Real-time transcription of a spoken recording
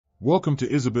Welcome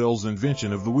to Isabelle's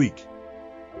Invention of the Week.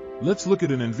 Let's look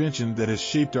at an invention that has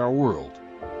shaped our world.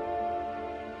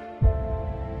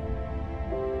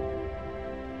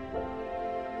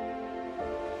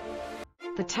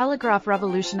 The telegraph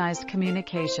revolutionized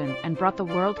communication and brought the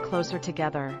world closer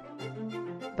together.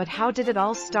 But how did it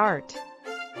all start?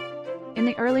 In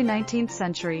the early 19th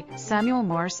century, Samuel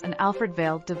Morse and Alfred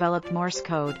Vail developed Morse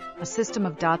code, a system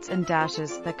of dots and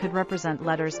dashes that could represent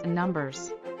letters and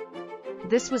numbers.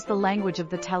 This was the language of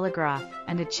the telegraph,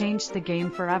 and it changed the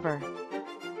game forever.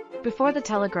 Before the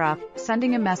telegraph,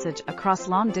 sending a message across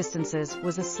long distances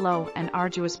was a slow and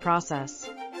arduous process.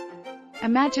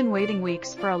 Imagine waiting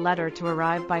weeks for a letter to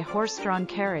arrive by horse-drawn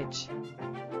carriage.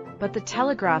 But the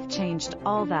telegraph changed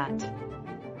all that.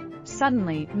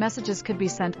 Suddenly, messages could be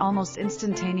sent almost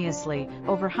instantaneously,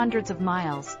 over hundreds of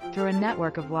miles, through a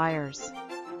network of wires.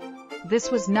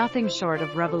 This was nothing short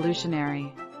of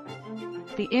revolutionary.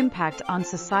 The impact on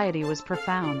society was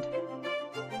profound.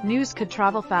 News could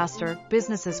travel faster,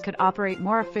 businesses could operate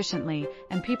more efficiently,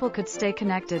 and people could stay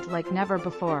connected like never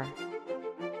before.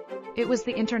 It was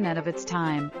the internet of its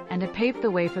time, and it paved the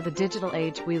way for the digital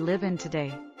age we live in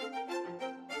today.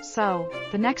 So,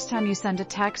 the next time you send a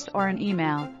text or an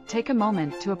email, take a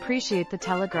moment to appreciate the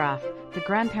telegraph, the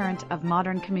grandparent of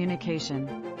modern communication.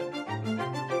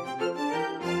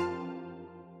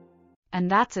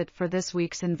 And that's it for this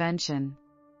week's invention.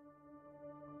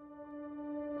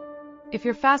 If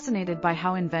you're fascinated by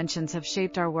how inventions have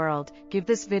shaped our world, give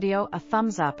this video a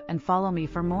thumbs up and follow me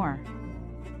for more.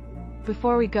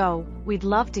 Before we go, we'd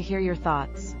love to hear your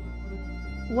thoughts.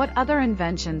 What other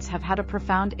inventions have had a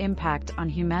profound impact on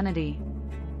humanity?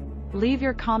 Leave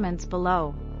your comments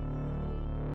below.